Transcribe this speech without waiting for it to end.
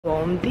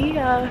Bom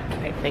dia!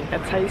 I think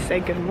that's how you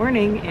say good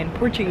morning in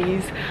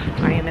Portuguese.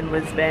 I am in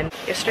Lisbon.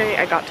 Yesterday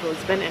I got to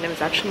Lisbon and it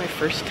was actually my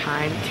first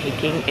time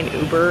taking an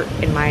Uber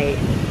in my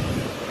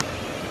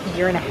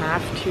year and a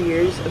half, 2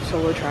 years of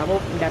solo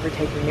travel. Never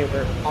taken an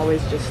Uber.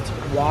 Always just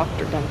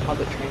walked or done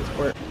public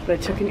transport. But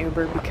I took an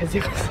Uber because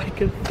it was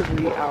like a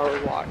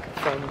 3-hour walk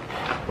from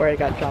where I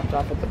got dropped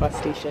off at the bus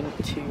station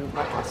to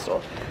my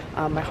hostel.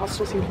 My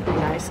hostel seems pretty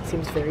nice. It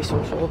seems very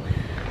social.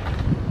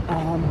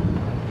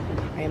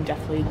 I am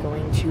definitely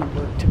going to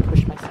work to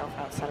push myself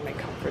outside of my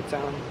comfort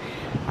zone.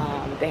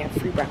 They have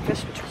free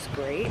breakfast, which was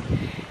great,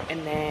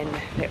 and then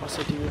they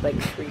also do like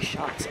free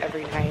shots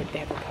every night. They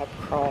have a pub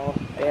crawl,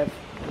 they have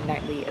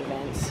nightly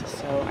events,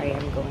 so I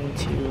am going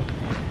to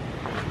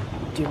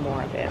do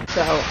more of it.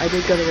 So I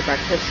did go to the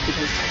breakfast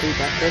because it's free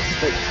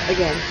breakfast, but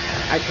again,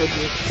 I told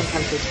you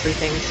sometimes those free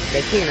things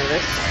make me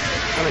nervous.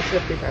 I went to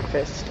the free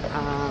breakfast,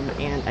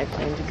 and I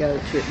plan to go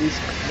to at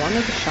least one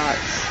of the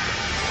shots,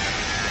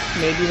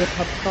 maybe the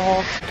pub crawl.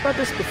 I've talked about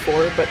this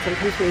before, but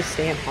sometimes when you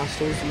stay in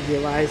hostels, you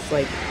realize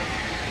like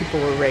people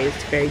were raised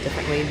very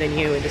differently than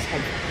you and just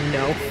had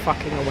no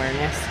fucking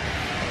awareness.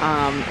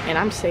 And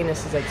I'm saying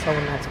this as like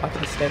someone that's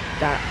autistic,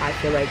 that I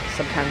feel like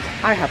sometimes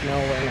I have no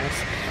awareness.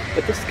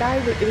 But this guy,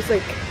 it was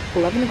like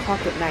 11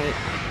 o'clock at night,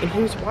 and he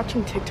was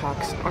watching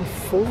TikToks on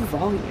full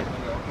volume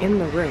in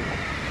the room.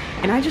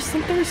 And I just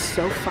think that is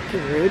so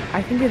fucking rude.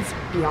 I think it's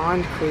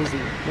beyond crazy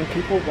when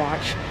people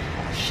watch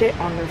shit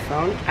on their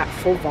phone at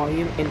full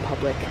volume in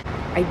public.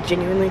 I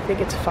genuinely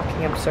think it's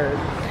fucking absurd.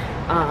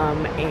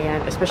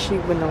 And especially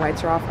when the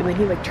lights are off, and then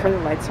he like turned the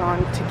lights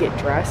on to get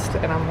dressed,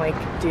 and I'm like,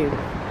 dude,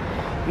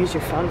 use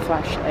your phone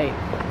flashlight,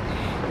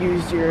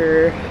 use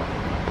your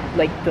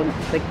like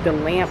the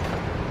lamp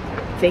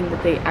thing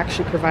that they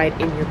actually provide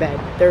in your bed.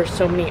 There are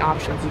so many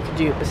options you could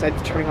do besides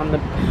turning on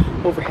the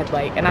overhead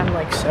light, and I'm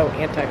like so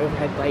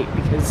anti-overhead light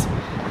because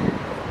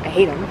I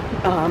hate them.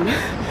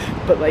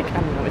 But like,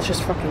 I don't know, it's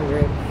just fucking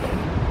rude.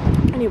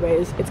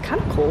 Anyways, it's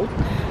kind of cold.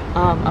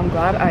 I'm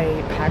glad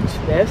I packed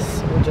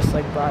this or just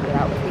like brought it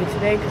out with me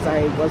today because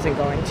I wasn't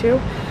going to.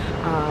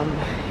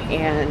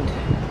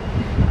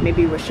 And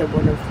maybe wish I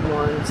would have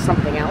worn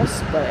something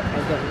else, but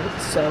I didn't.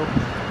 So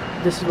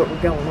this is what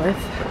we're going with.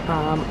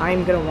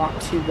 I'm gonna walk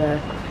to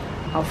the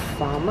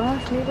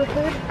Alfama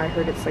neighborhood. I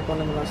heard it's like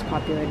one of the most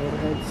popular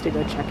neighborhoods to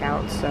go check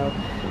out. So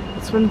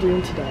that's what I'm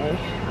doing today.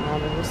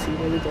 And we'll see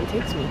where the day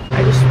takes me.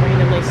 I just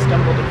randomly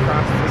stumbled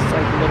across this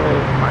like little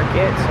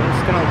market, so I'm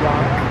just gonna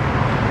walk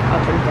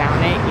up and down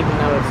it even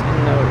though it's in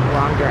the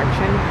wrong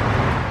direction.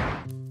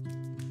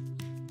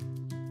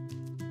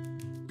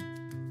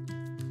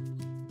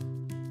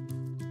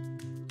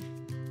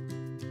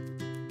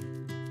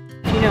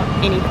 If you know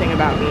anything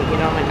about me, you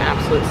know I'm an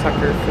absolute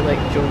sucker for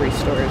like jewelry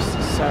stores,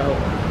 so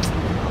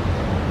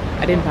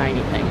I didn't buy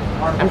anything.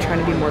 I'm trying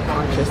to be more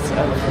conscious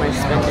of my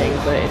spending,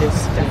 but it is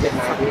definitely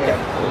fucking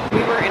difficult.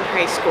 We were in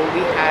high school,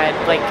 we had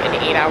like an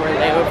 8-hour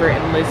layover in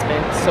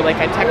Lisbon, so like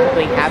I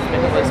technically have been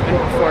to Lisbon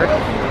before,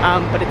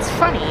 but it's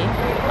funny,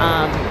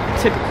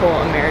 typical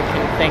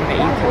American thing that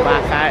you can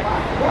laugh at.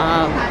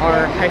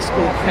 Our high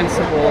school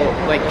principal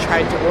like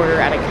tried to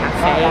order at a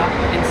cafe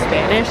in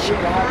Spanish,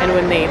 and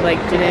when they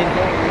like didn't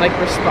like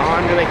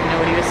respond or like know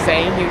what he was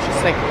saying, he was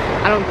just like,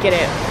 I don't get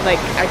it, like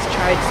I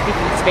tried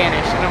speaking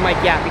Spanish, and I'm like,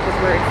 yeah, because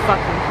we're in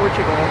fucking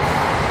Portugal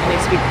and they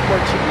speak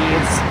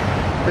Portuguese.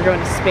 We're going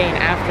to Spain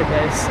after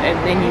this, and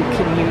then you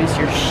can use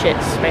your shit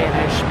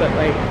Spanish. But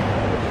like,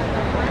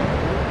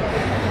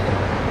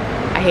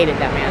 I hated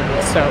that man,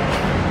 so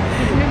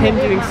him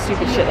doing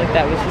stupid shit like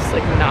that was just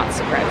like not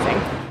surprising.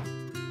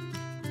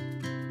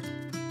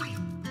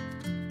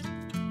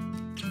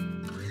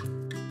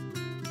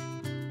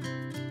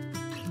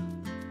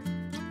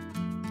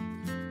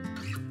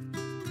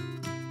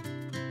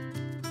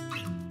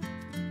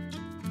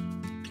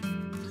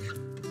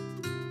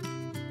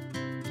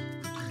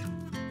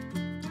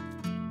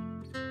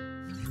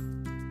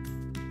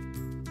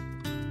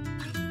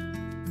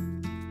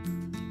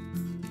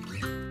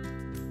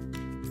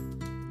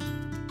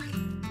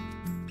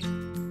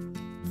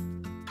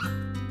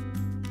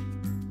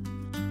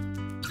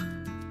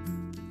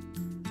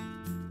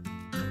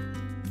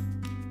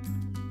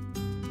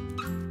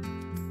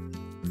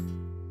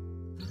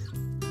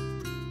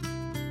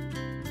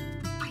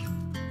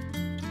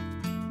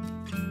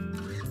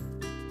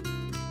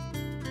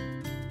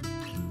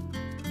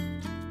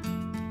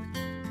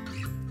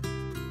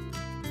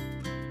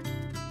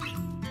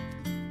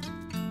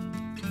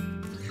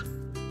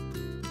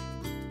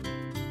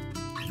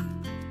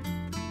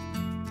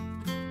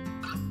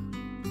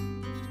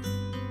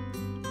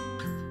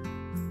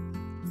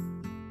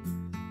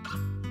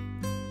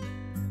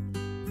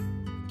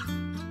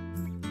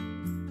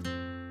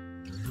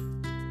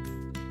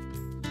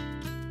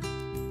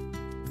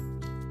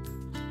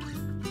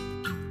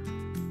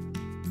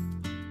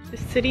 The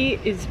city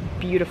is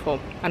beautiful.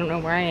 I don't know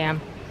where I am.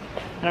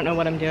 I don't know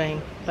what I'm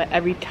doing, but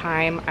every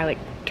time I like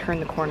turn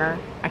the corner,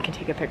 I can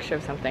take a picture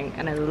of something,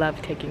 and I love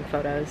taking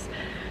photos.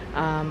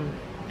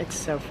 It's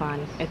so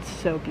fun. It's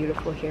so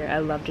beautiful here. I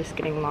love just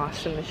getting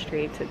lost in the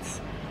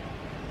streets.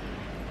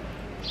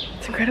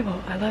 It's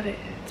incredible. I love it.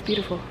 It's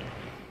beautiful.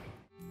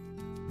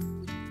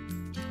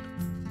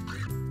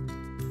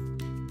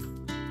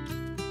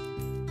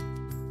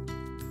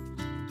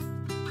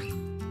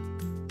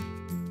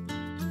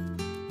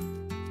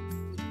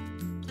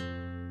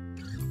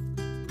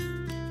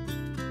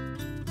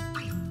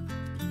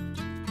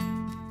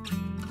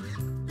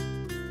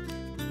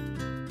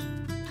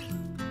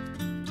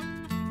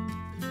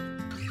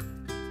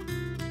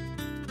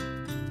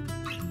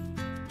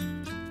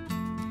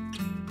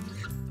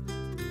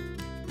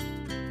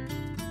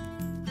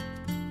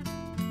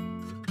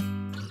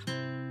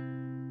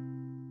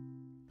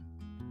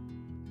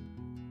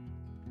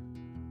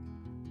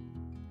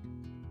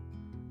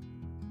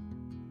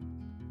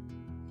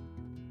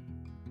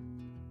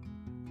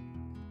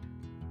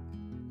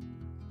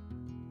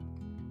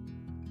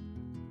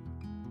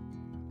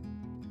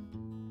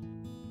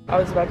 I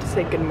was about to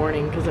say good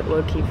morning because it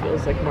low-key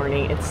feels like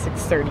morning. It's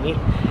 6:30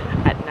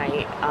 at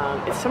night.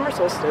 It's summer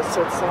solstice,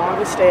 so it's the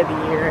longest day of the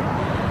year.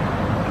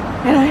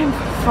 And I'm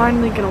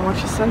finally gonna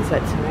watch the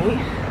sunset tonight,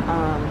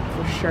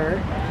 for sure.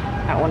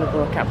 At one of the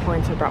lookout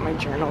points, I brought my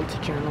journal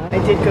to journal. I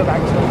did go back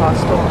to the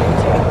hostel and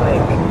take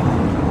like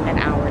an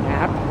hour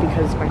nap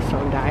because my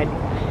phone died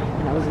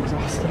and I was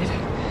exhausted.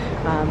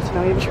 So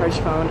now we have a charged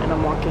phone and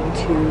I'm walking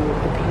to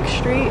the Pink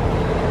Street.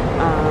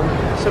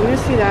 So I'm gonna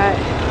see that.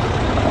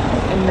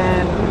 And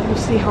then we'll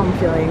see how I'm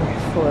feeling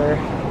for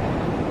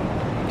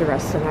the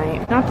rest of the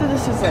night. Not that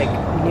this is like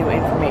new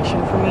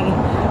information for me,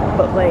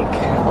 but like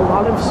a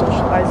lot of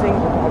socializing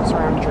revolves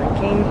around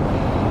drinking.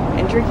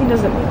 And drinking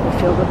doesn't make me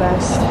feel the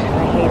best. And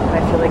I hate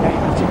that I feel like I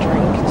have to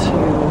drink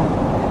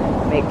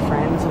to make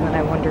friends. And then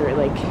I wonder,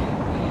 like,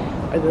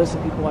 are those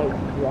the people I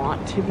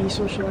want to be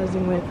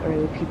socializing with? Or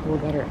are the people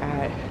that are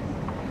at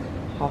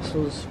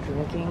hostels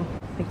drinking?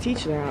 Like, to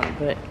each their own,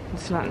 but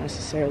it's not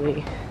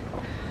necessarily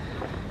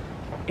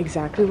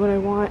exactly what I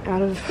want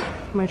out of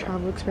my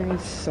travel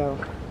experience, so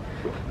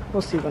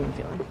we'll see what I'm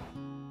feeling.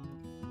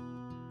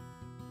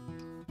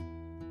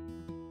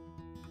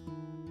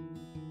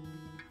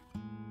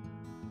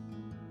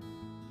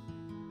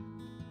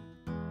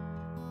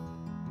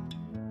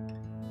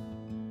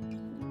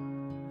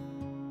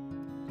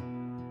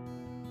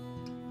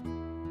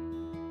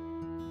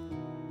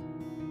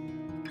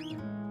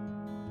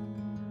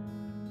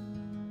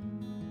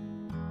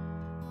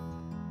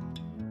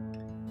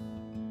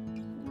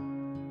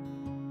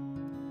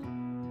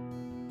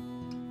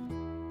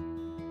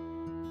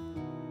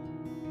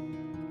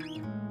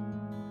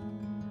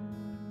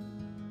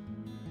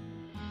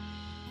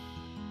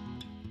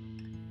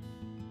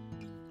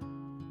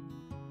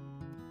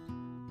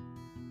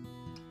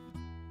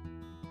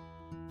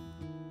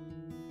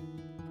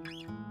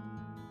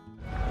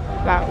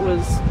 That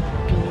was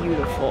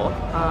beautiful.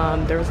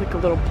 There was like a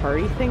little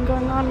party thing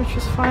going on, which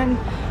was fun.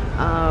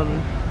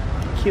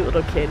 Cute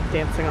little kid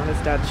dancing on his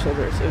dad's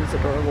shoulders. It was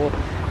adorable.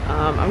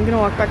 I'm gonna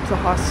walk back to the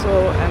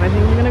hostel and I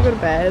think I'm gonna go to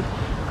bed,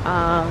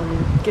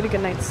 get a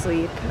good night's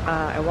sleep.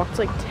 I walked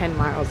like 10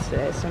 miles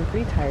today, so I'm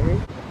pretty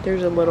tired.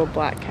 There's a little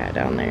black cat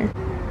down there.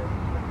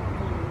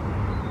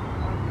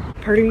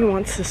 Part of me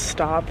wants to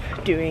stop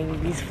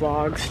doing these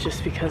vlogs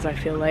just because I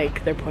feel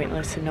like they're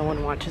pointless and no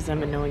one watches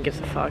them and no one gives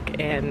a fuck,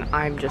 and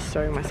I'm just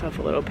throwing myself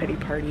a little pity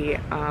party,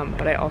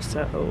 but I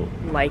also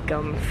like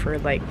them for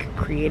like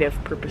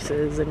creative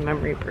purposes and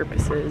memory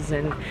purposes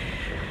and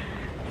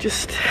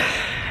just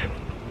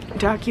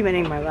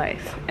documenting my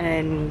life.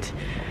 And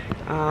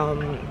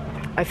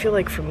I feel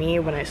like for me,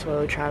 when I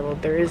solo travel,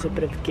 there is a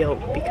bit of guilt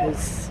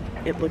because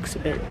it looks a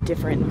bit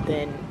different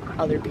than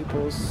other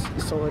people's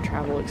solo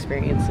travel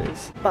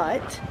experiences,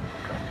 but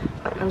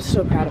I'm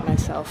so proud of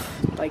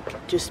myself,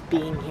 like just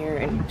being here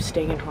and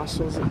staying in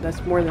hostels. That's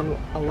more than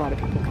a lot of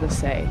people could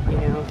say, you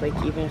know, like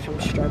even if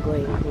I'm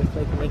struggling with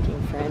like making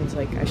friends,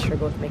 like I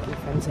struggle with making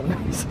friends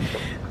anyways,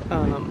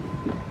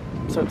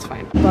 so it's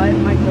fine. But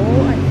my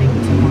goal, I think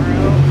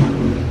tomorrow,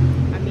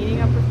 I'm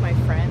meeting up with my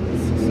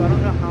friends, so I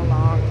don't know how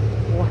long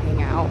we'll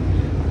hang out,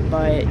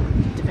 but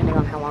depending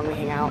on how long we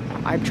hang out,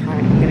 I'm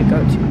gonna go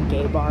to a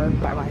gay bar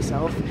by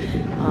myself.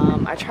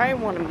 I try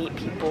and want to meet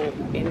people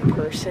in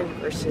person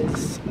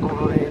versus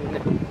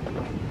on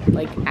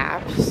like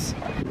apps.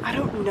 I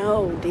don't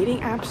know,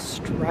 dating apps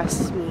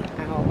stress me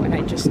out and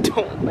I just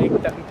don't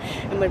like them.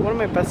 And like one of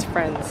my best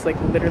friends like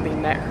literally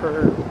met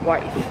her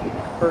wife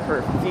or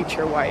her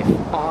future wife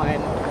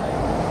on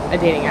a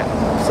dating app.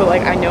 So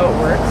like I know it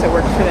works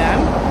for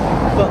them,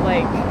 but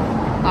like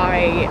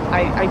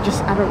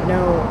I don't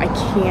know, I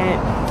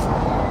can't,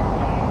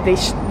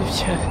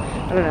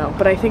 I don't know,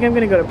 but I think I'm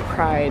gonna go to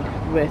Pride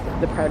with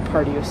the Pride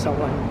party with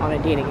someone on a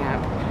dating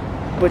app,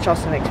 which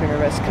also makes me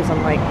nervous because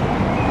I'm like,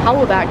 how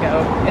will that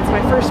go? It's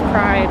my first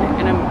Pride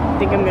and I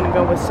think I'm gonna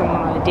go with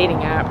someone on a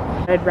dating app.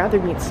 I'd rather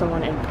meet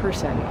someone in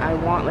person. I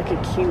want like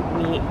a cute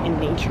meet in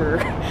nature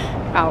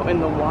out in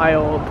the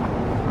wild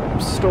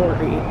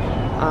story.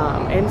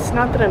 And it's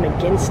not that I'm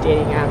against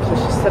dating apps,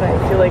 it's just that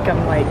I feel like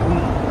I'm like,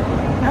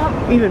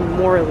 not even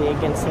morally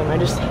against them, I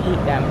just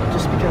hate them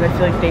just because I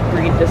feel like they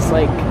breed this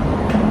like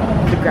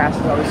the grass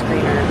is always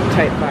greener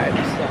type vibe.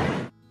 So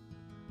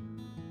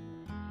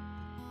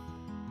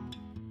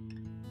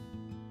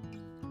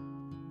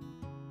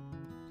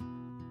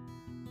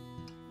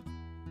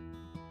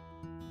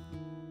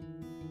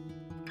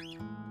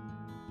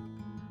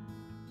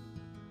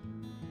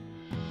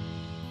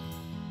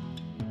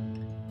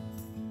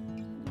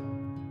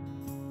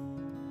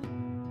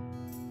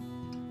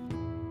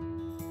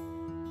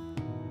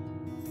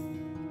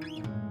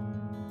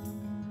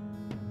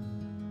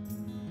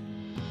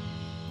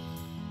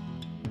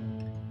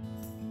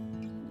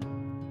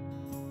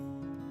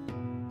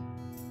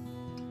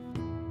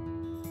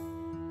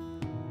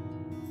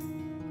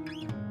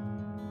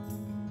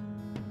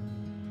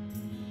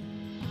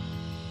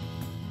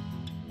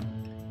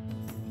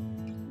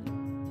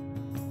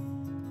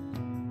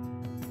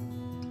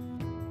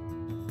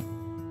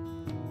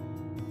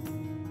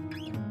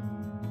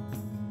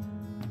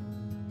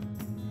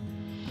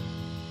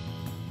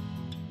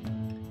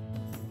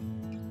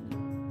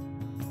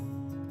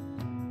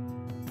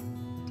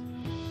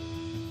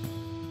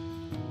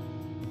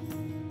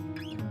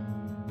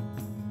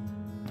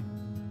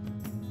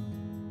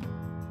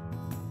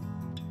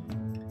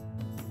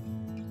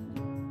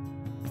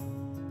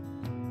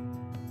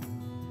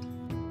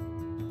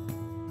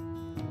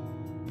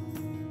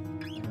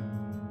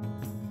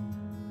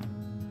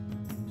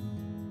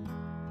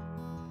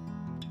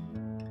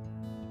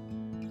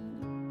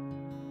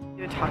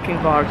A talking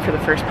vlog for the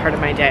first part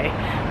of my day,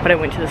 but I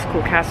went to the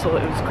school castle.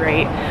 It was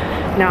great.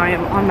 Now I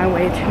am on my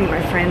way to meet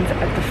my friends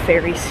at the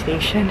ferry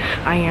station.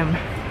 I am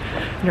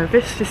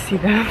nervous to see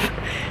them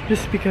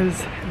just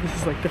because this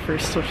is like the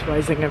first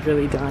socializing I've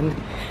really done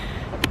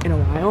in a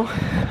while,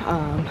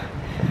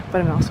 but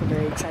I'm also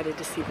very excited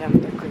to see them.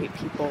 They're great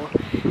people.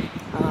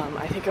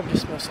 I think I'm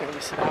just most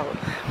nervous about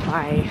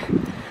my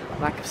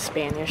lack of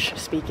Spanish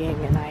speaking,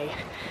 and I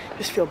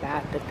just feel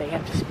bad that they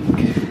have to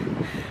speak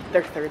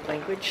their third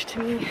language to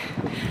me.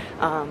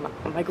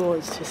 My goal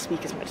is to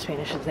speak as much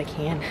Spanish as I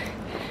can,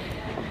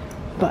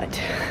 but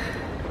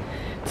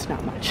it's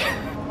not much.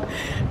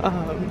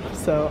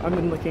 So I've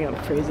been looking up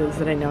phrases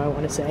that I know I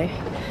want to say.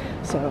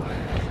 So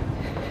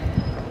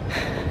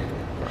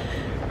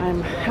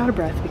I'm out of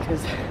breath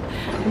because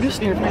I'm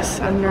just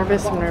nervous. I'm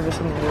nervous. I'm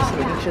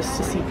anxious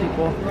to see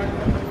people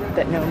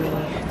that know me.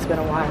 It's been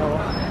a while.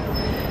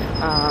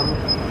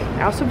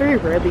 I also very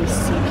rarely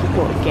see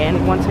people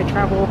again once I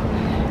travel.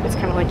 It's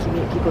kind of like you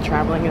meet people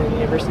traveling and then you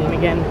never see them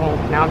again. Well,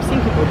 now I'm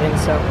seeing people again,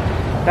 so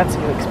that's a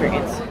new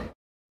experience.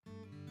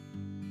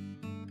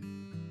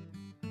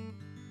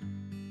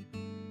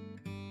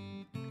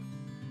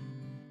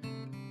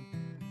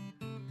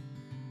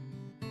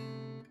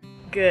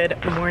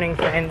 Good morning,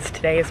 friends.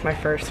 Today is my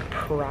first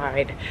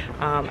Pride.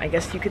 I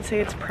guess you could say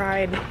it's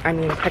Pride. I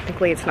mean,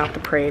 technically it's not the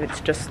parade, it's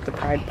just the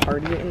Pride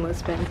party in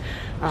Lisbon.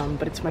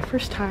 But it's my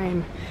first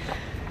time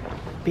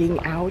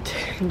being out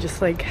and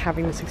just like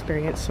having this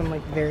experience, so I'm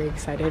like very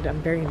excited.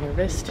 I'm very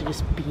nervous to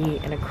just be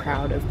in a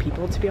crowd of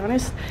people, to be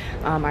honest.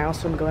 I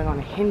also am going on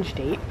a hinge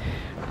date,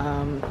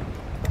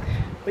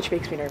 which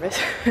makes me nervous.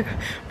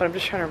 But I'm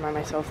just trying to remind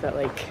myself that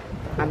like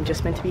I'm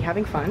just meant to be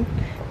having fun.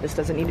 This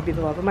doesn't need to be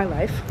the love of my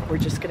life. We're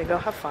just gonna go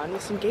have fun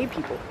with some gay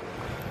people.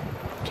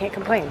 Can't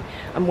complain.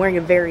 I'm wearing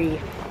a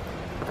very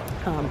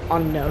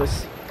on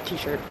nose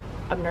t-shirt.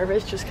 I'm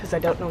nervous just because I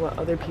don't know what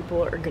other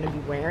people are gonna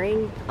be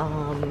wearing.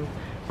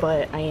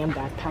 But I am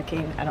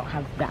backpacking. I don't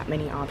have that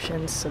many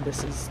options, so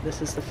this is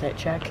the fit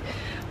check.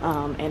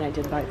 And I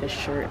did buy this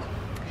shirt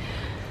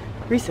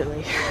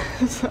recently.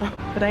 So,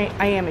 but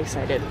I am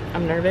excited.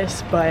 I'm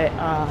nervous, but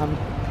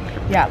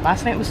yeah,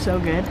 last night was so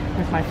good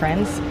with my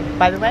friends.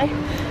 By the way,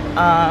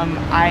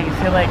 I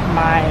feel like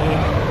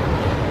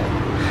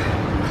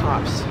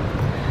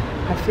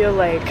I feel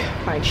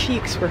like my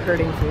cheeks were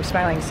hurting from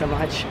smiling so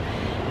much,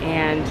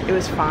 and it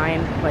was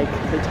fine. Like,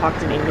 they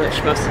talked in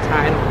English most of the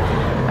time.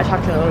 I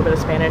talked in a little bit of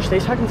Spanish. They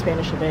talked in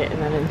Spanish a bit,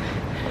 and then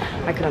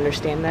I could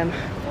understand them.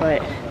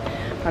 But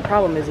my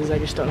problem is I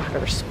just don't know how to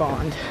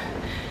respond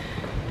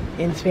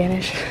in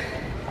Spanish.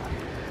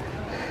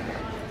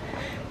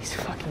 These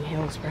fucking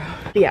hills, bro.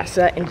 But yeah,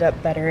 so that ended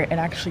up better. And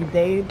actually,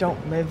 they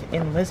don't live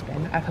in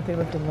Lisbon. I thought they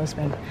lived in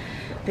Lisbon.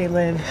 They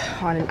live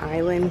on an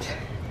island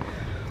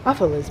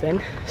off of Lisbon.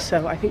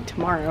 So I think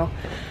tomorrow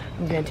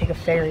I'm gonna take a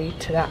ferry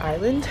to that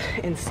island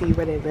and see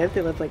where they live.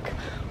 They live like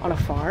on a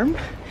farm,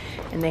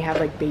 and they have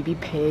like baby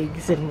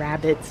pigs and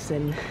rabbits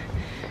and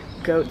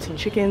goats and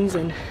chickens,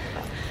 and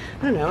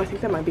I don't know, I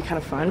think that might be kind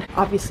of fun.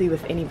 Obviously,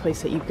 with any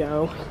place that you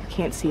go, you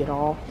can't see it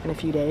all in a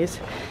few days,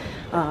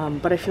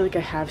 but I feel like I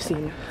have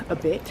seen a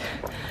bit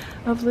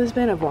of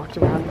Lisbon. I've walked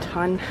around a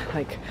ton.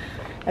 Like,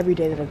 every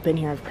day that I've been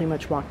here, I've pretty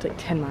much walked like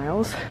 10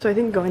 miles. So I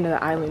think going to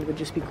the island would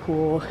just be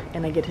cool,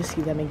 and I get to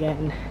see them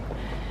again,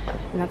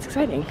 and that's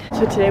exciting.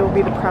 So today will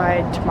be the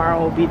Pride,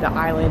 tomorrow will be the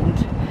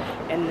island,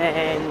 and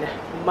then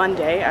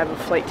Monday I have a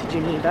flight to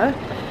Geneva,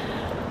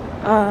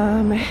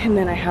 and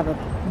then I have a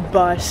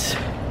bus,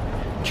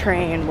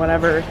 train,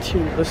 whatever, to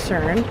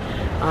Lucerne,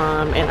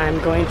 and I'm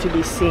going to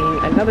be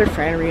seeing another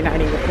friend,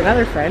 reuniting with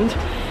another friend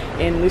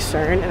in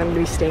Lucerne, and I'm going to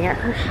be staying at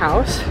her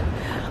house.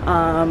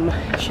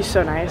 She's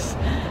so nice,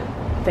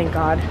 thank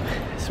God.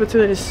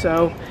 Switzerland is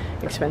so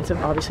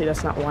expensive. Obviously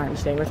that's not why I'm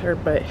staying with her,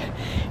 but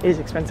it is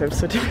expensive,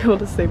 so to be able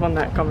to save on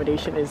that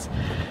accommodation it's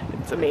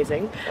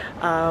amazing.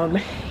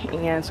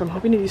 And so I'm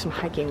hoping to do some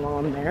hiking while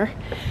I'm there.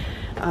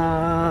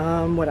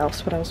 What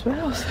else?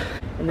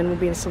 And then we'll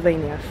be in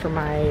Slovenia for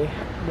my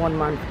 1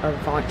 month of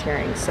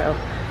volunteering, so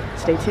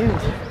stay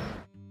tuned.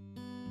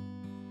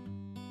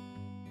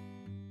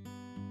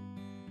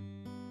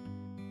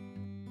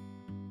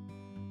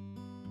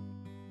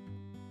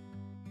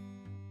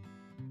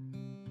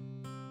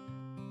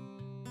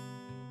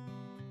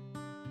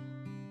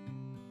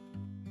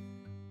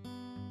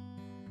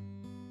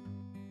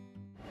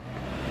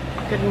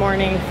 Good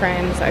morning,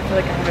 friends. I feel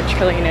like I have a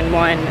trillion and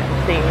one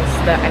things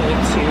that I need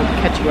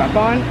to catch you up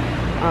on.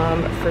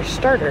 For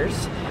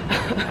starters,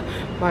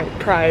 my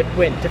Pride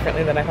went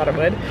differently than I thought it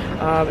would.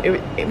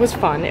 It was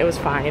fun, it was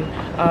fine,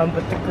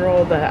 but the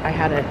girl that I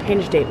had a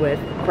hinge date with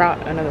brought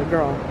another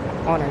girl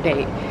on our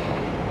date.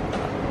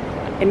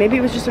 And maybe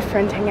it was just a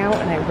friend hangout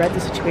and I read the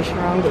situation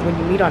wrong, but when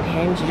you meet on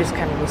Hinge, you just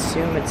kind of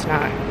assume it's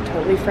not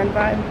totally friend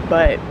vibe,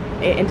 but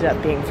it ended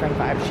up being friend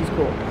vibe. She's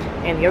cool.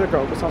 And the other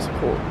girl was also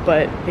cool,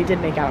 but they did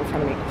make out in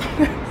front of me.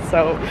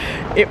 So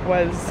it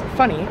was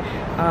funny.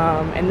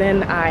 And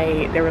then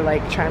they were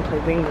like trying to play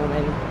wing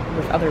woman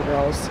with other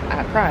girls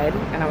at Pride,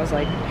 and I was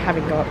like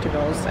having to go up to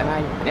girls, and I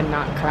am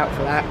not cut out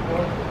for that.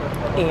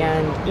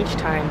 And each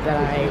time that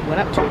I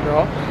went up to a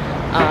girl,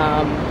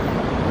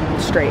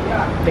 straight,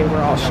 they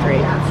were all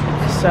straight.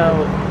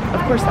 So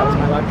of course that was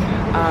my luck.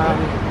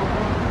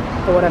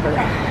 But whatever.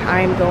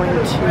 I'm going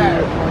to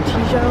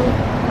Montijo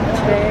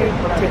today,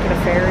 taking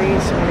a ferry,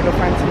 so I'm gonna go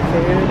find some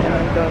food, and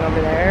I'm going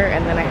over there,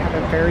 and then I have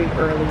a very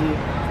early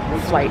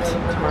flight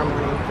tomorrow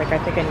morning. Like, I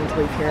think I need to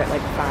leave here at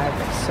like 5,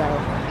 so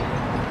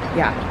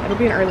yeah, it'll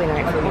be an early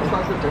night for me,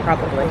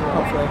 probably,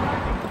 hopefully.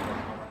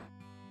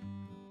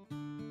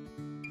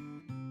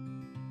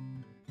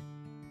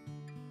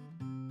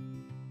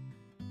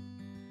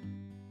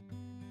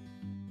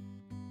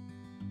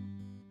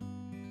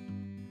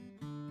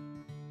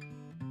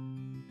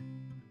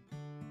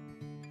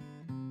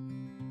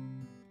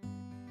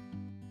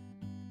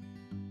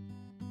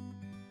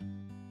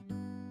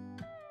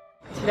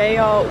 Today,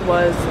 y'all,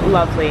 was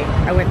lovely.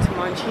 I went to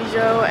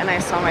Montijo and I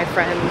saw my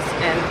friends,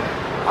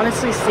 and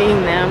honestly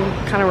seeing them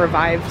kind of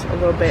revived a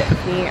little bit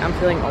of me. I'm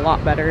feeling a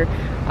lot better.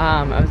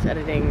 I was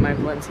editing my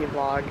Valencia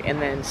vlog and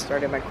then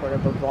started my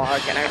Cordoba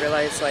vlog, and I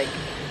realized like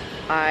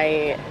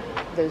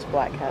there's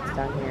black cats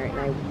down here and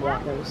I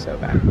want them so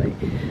badly.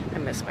 I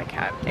miss my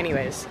cat.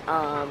 Anyways,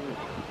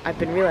 I've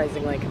been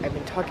realizing like I've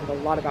been talking a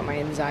lot about my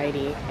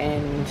anxiety,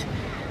 and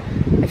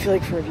I feel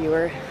like for a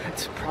viewer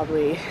that's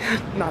probably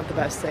not the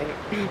best thing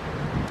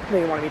that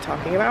you want to be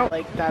talking about.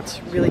 Like,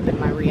 that's really been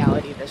my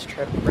reality this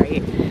trip,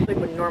 right? Like,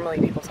 when normally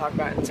people talk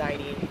about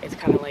anxiety, it's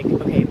kind of like,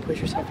 okay,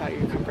 push yourself out of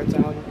your comfort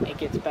zone, it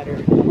gets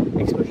better,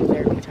 exposure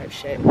therapy type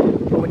shit.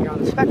 But when you're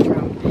on the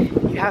spectrum,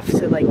 you have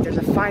to, like, there's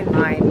a fine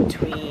line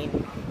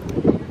between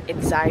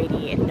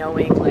anxiety and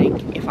knowing,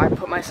 like, if I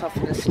put myself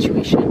in a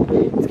situation,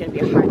 it's going to be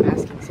a high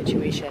masking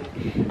situation,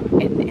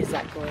 and is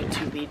that going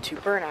to lead to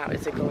burnout?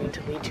 Is it going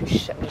to lead to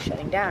me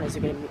shutting down? Is it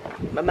going to be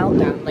a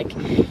meltdown? Like,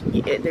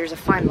 there's a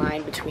fine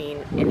line between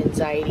an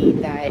anxiety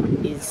that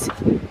is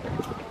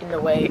in the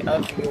way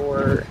of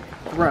your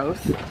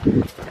growth,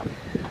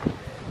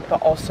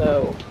 but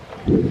also,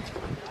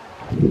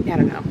 I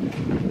don't know,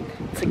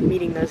 it's like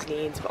meeting those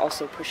needs, but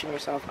also pushing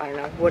yourself, I don't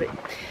know,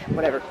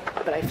 whatever.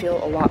 But I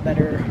feel a lot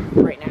better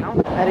right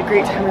now. I had a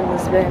great time in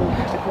Lisbon.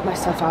 I put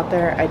myself out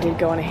there. I did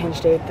go on a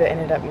hinge date that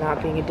ended up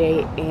not being a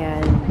date,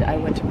 and I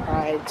went to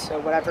Pride, so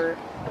whatever,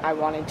 I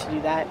wanted to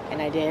do that,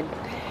 and I did.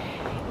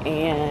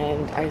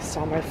 And I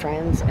saw my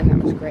friends, and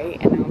that was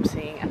great. And now I'm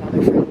seeing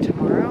another friend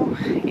tomorrow,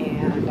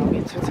 and I'll be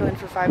in Switzerland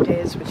for 5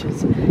 days, which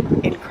is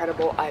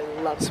incredible. I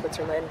love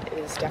Switzerland. It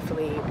is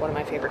definitely one of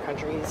my favorite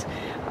countries.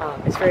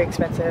 It's very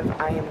expensive.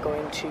 I am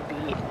going to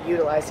be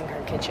utilizing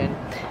her kitchen.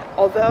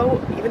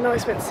 Although, even though I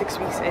spent 6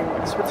 weeks in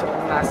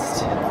Switzerland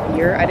last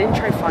year, I didn't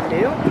try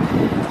fondue,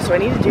 so I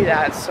need to do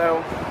that.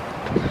 So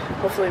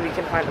hopefully we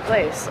can find a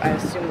place. I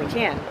assume we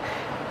can.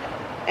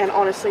 And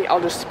honestly, I'll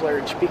just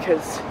splurge,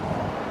 because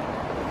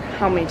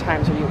how many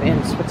times are you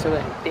in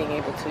Switzerland being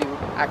able to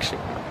actually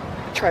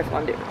try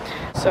fondue?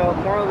 So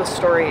moral of the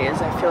story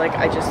is, I feel like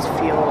I just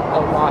feel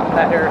a lot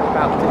better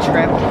about the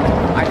trip.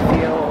 I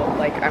feel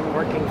like I'm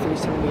working through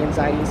some of the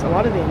anxieties. A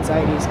lot of the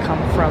anxieties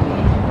come from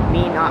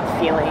me not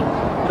feeling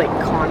like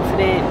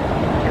confident,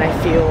 and I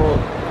feel,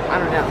 I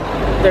don't know,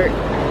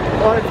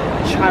 a lot of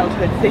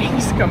childhood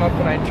things come up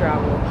when I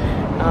travel,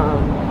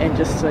 and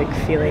just like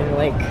feeling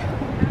like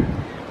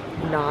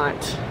not,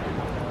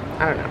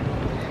 I don't know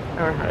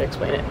how to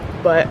explain it,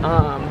 but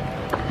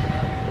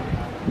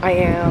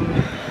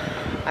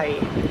I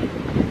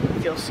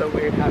feel so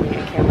weird having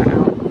a camera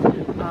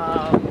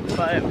out,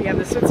 but we have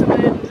the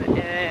Switzerland,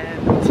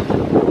 and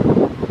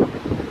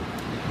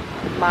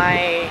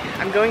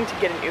I'm going to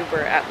get an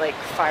Uber at like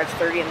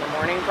 5:30 in the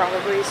morning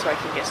probably, so I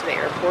can get to the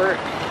airport,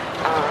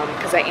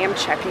 because I am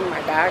checking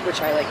my bag,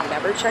 which I like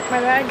never check my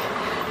bag.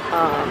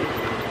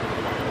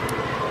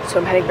 So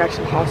I'm heading back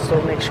to the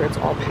hostel to make sure it's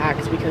all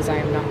packed, because I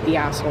am not the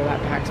asshole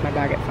that packs my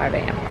bag at 5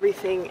 a.m.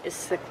 Everything is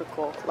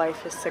cyclical.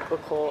 Life is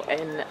cyclical,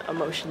 and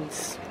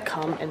emotions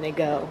come and they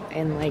go.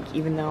 And like,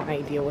 even though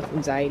I deal with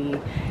anxiety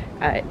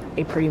at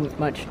a pretty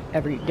much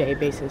everyday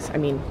basis, I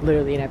mean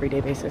literally an everyday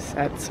basis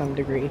at some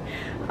degree,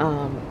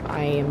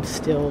 I am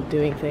still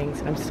doing things,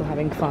 and I'm still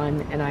having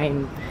fun, and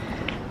I'm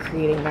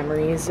creating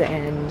memories,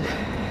 and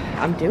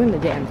I'm doing the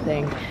damn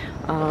thing.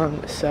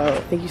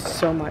 So thank you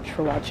so much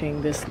for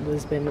watching this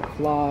Lisbon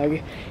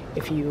vlog.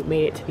 If you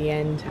made it to the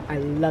end, I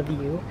love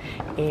you,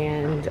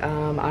 and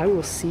I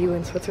will see you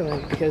in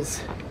Switzerland,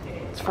 because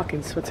it's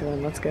fucking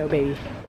Switzerland. Let's go, baby.